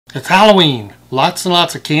It's Halloween. Lots and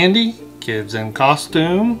lots of candy, kids in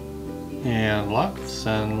costume, and lots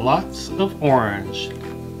of orange.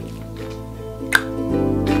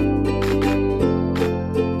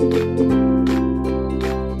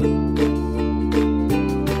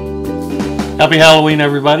 Happy Halloween,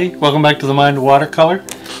 everybody. Welcome back to the Mind of Watercolor.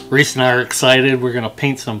 Reese and I are excited. We're going to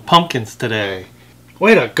paint some pumpkins today.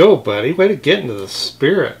 Way to go, buddy. Way to get into the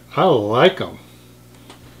spirit. I like them.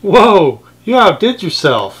 Whoa, you outdid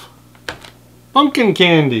yourself. Pumpkin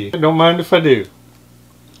candy. Don't mind if I do.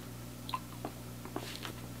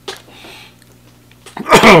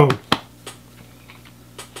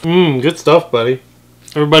 Good stuff, buddy.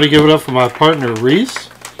 Everybody give it up for my partner, Reese.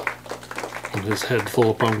 And his head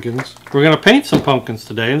full of pumpkins. We're going to paint some pumpkins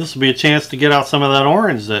today, and this will be a chance to get out some of that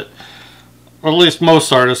orange that, or at least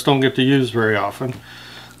most artists, don't get to use very often.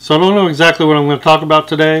 So I don't know exactly what I'm going to talk about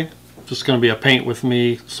today. Just going to be a paint with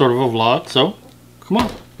me sort of a vlog, so come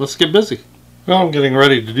on, let's get busy. Well, I'm getting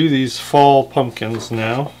ready to do these fall pumpkins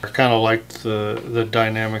now. I kind of like the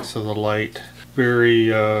dynamics of the light. Very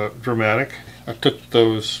dramatic. I took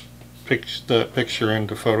that picture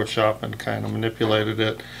into Photoshop and kind of manipulated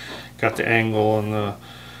it. Got the angle and the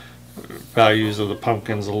values of the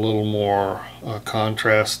pumpkins a little more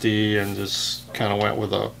contrasty, and just kind of went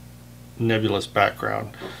with a nebulous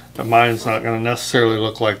background. But mine's not going to necessarily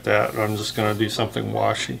look like that. I'm just going to do something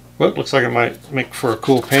washy. But it looks like it might make for a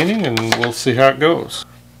cool painting, and we'll see how it goes.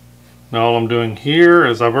 Now all I'm doing here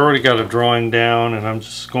is I've already got a drawing down, and I'm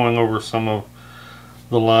just going over some of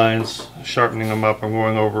the lines, sharpening them up, and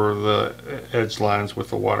going over the edge lines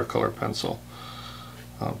with a watercolor pencil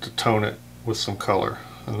to tone it with some color.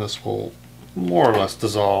 And this will more or less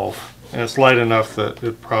dissolve. And it's light enough that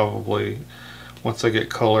it probably, once I get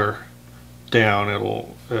color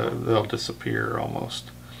down, they'll disappear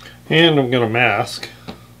almost. And I'm going to mask.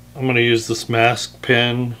 I'm going to use this mask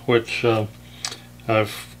pen, which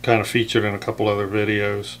I've kind of featured in a couple other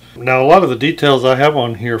videos. Now a lot of the details I have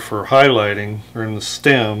on here for highlighting are in the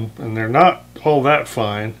stem, and they're not all that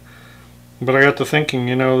fine, but I got to thinking,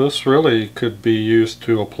 you know, this really could be used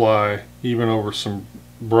to apply even over some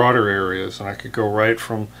broader areas, and I could go right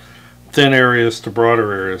from thin areas to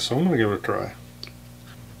broader areas, so I'm going to give it a try.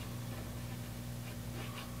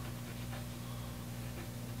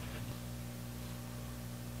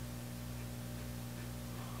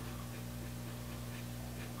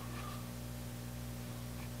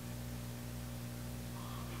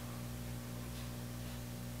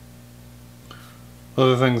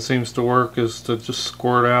 Other thing that seems to work is to just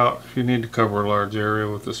squirt out. If you need to cover a large area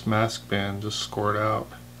with this mask pen, just squirt out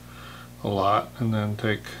a lot, and then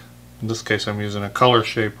take, in this case I'm using a color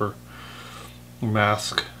shaper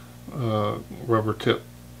mask, rubber tip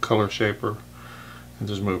color shaper, and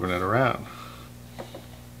just moving it around.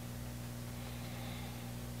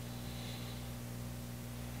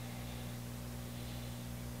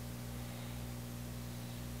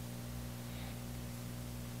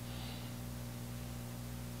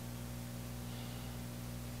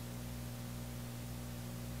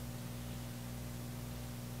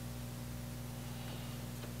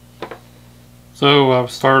 So I've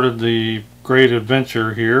started the great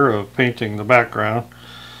adventure here of painting the background.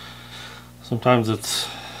 Sometimes it's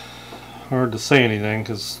hard to say anything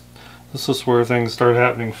because this is where things start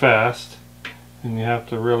happening fast and you have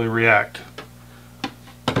to really react.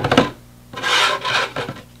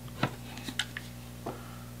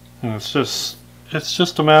 And it's just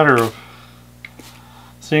a matter of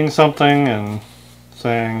seeing something and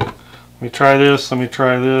saying, let me try this, let me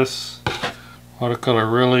try this. Watercolor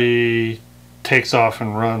really takes off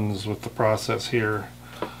and runs with the process here,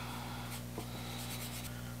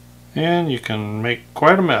 and you can make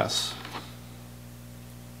quite a mess.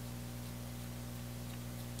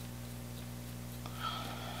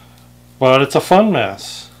 But it's a fun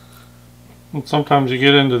mess. And sometimes you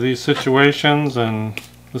get into these situations, and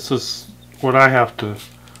this is what I have to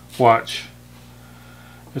watch.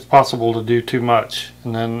 It's possible to do too much,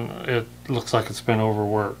 and then it looks like it's been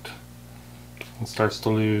overworked and starts to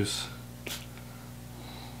lose,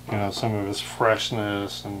 you know, some of its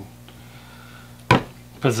freshness and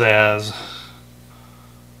pizzazz.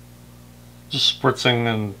 Just spritzing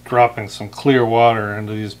and dropping some clear water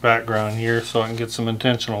into these background here so I can get some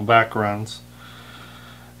intentional backgrounds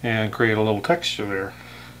and create a little texture there.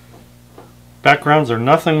 Backgrounds are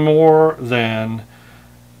nothing more than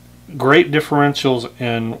great differentials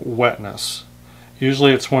in wetness.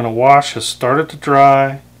 Usually it's when a wash has started to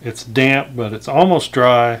dry, it's damp but it's almost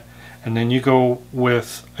dry, and then you go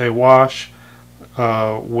with a wash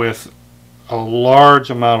with a large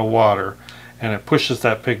amount of water, and it pushes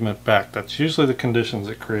that pigment back. That's usually the conditions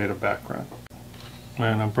that create a background.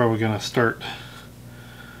 And I'm probably going to start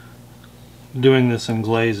doing this in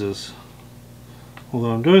glazes.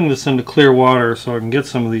 Although I'm doing this into clear water so I can get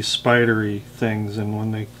some of these spidery things, and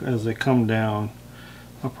when as they come down,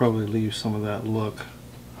 I'll probably leave some of that look.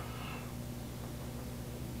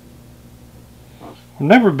 I've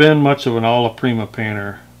never been much of an alla prima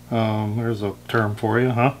painter. There's a term for you,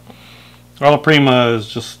 huh? Alla prima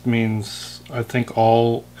just means, I think,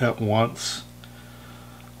 all at once,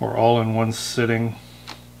 or all in one sitting.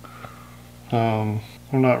 I'm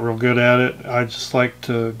not real good at it. I just like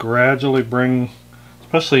to gradually bring,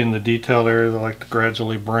 especially in the detail areas, I like to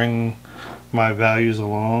gradually bring my values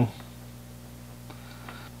along.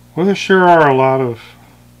 Well, there sure are a lot of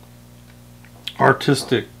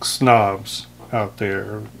artistic snobs out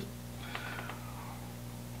there.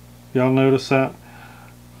 Y'all notice that?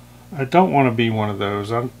 I don't want to be one of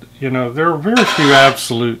those. You know, there are very few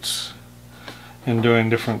absolutes in doing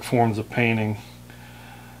different forms of painting,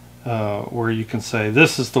 where you can say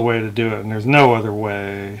this is the way to do it and there's no other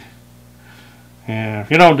way. And if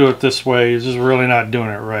you don't do it this way, you're just really not doing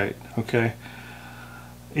it right, okay?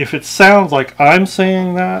 If it sounds like I'm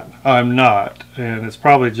saying that, I'm not. And it's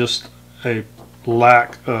probably just a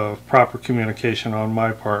lack of proper communication on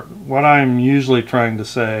my part. What I'm usually trying to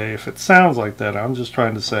say, if it sounds like that, I'm just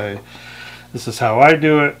trying to say this is how I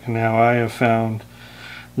do it and how I have found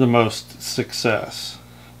the most success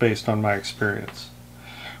based on my experience.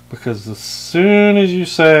 Because as soon as you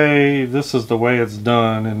say this is the way it's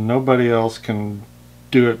done and nobody else can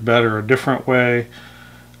do it better a different way,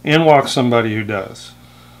 in walks somebody who does.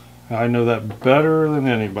 I know that better than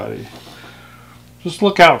anybody. Just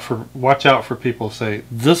watch out for people who say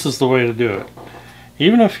this is the way to do it.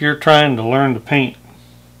 Even if you're trying to learn to paint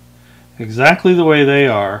exactly the way they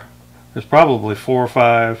are, there's probably 4 or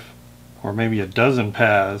 5 or maybe a dozen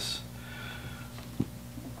paths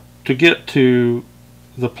to get to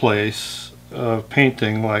the place of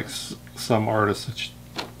painting like some artists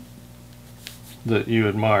that you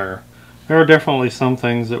admire. There are definitely some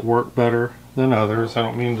things that work better than others. I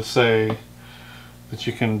don't mean to say that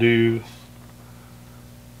you can do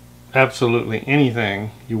absolutely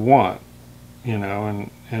anything you want, you know,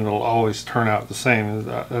 and it'll always turn out the same.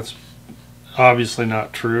 That's obviously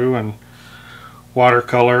not true. And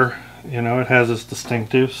watercolor, you know, it has its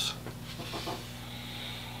distinctives,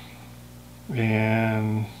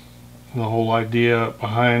 and the whole idea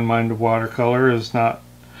behind Mind of Watercolor is not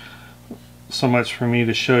so much for me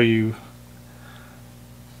to show you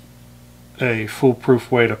a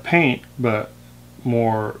foolproof way to paint, but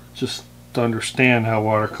more just to understand how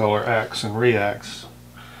watercolor acts and reacts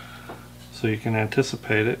so you can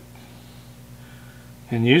anticipate it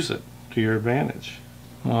and use it to your advantage.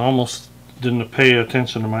 I almost didn't pay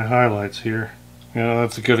attention to my highlights here. You know,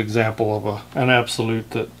 that's a good example of an absolute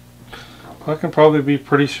that I can probably be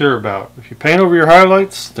pretty sure about. If you paint over your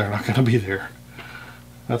highlights, they're not going to be there.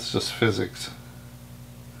 That's just physics.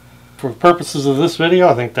 For the purposes of this video,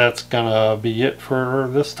 I think that's gonna be it for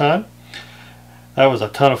this time. That was a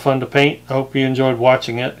ton of fun to paint. I hope you enjoyed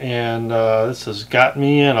watching it, and this has got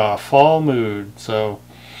me in a fall mood. So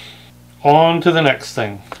on to the next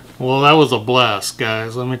thing. Well, that was a blast,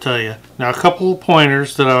 guys, let me tell you. Now, a couple of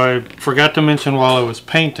pointers that I forgot to mention while I was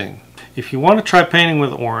painting. If you want to try painting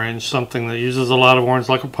with orange, something that uses a lot of orange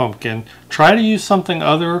like a pumpkin, try to use something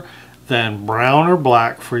other than brown or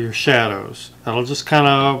black for your shadows. That'll just kind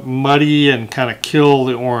of muddy and kind of kill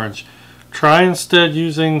the orange. Try instead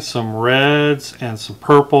using some reds and some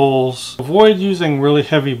purples. Avoid using really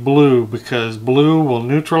heavy blue, because blue will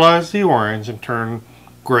neutralize the orange and turn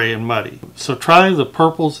gray and muddy. So try the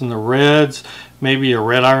purples and the reds, maybe a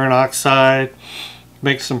red iron oxide.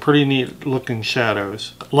 Make some pretty neat looking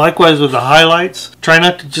shadows. Likewise with the highlights, try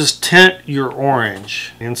not to just tint your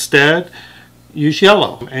orange. Instead, use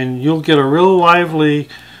yellow, and you'll get a real lively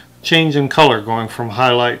change in color going from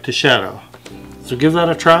highlight to shadow. So give that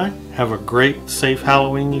a try. Have a great, safe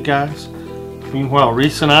Halloween, you guys. Meanwhile,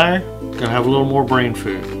 Reese and I are gonna have a little more brain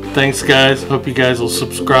food. Thanks, guys. Hope you guys will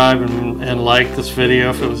subscribe and like this video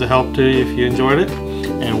if it was a help to you, if you enjoyed it.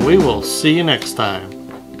 And we will see you next time.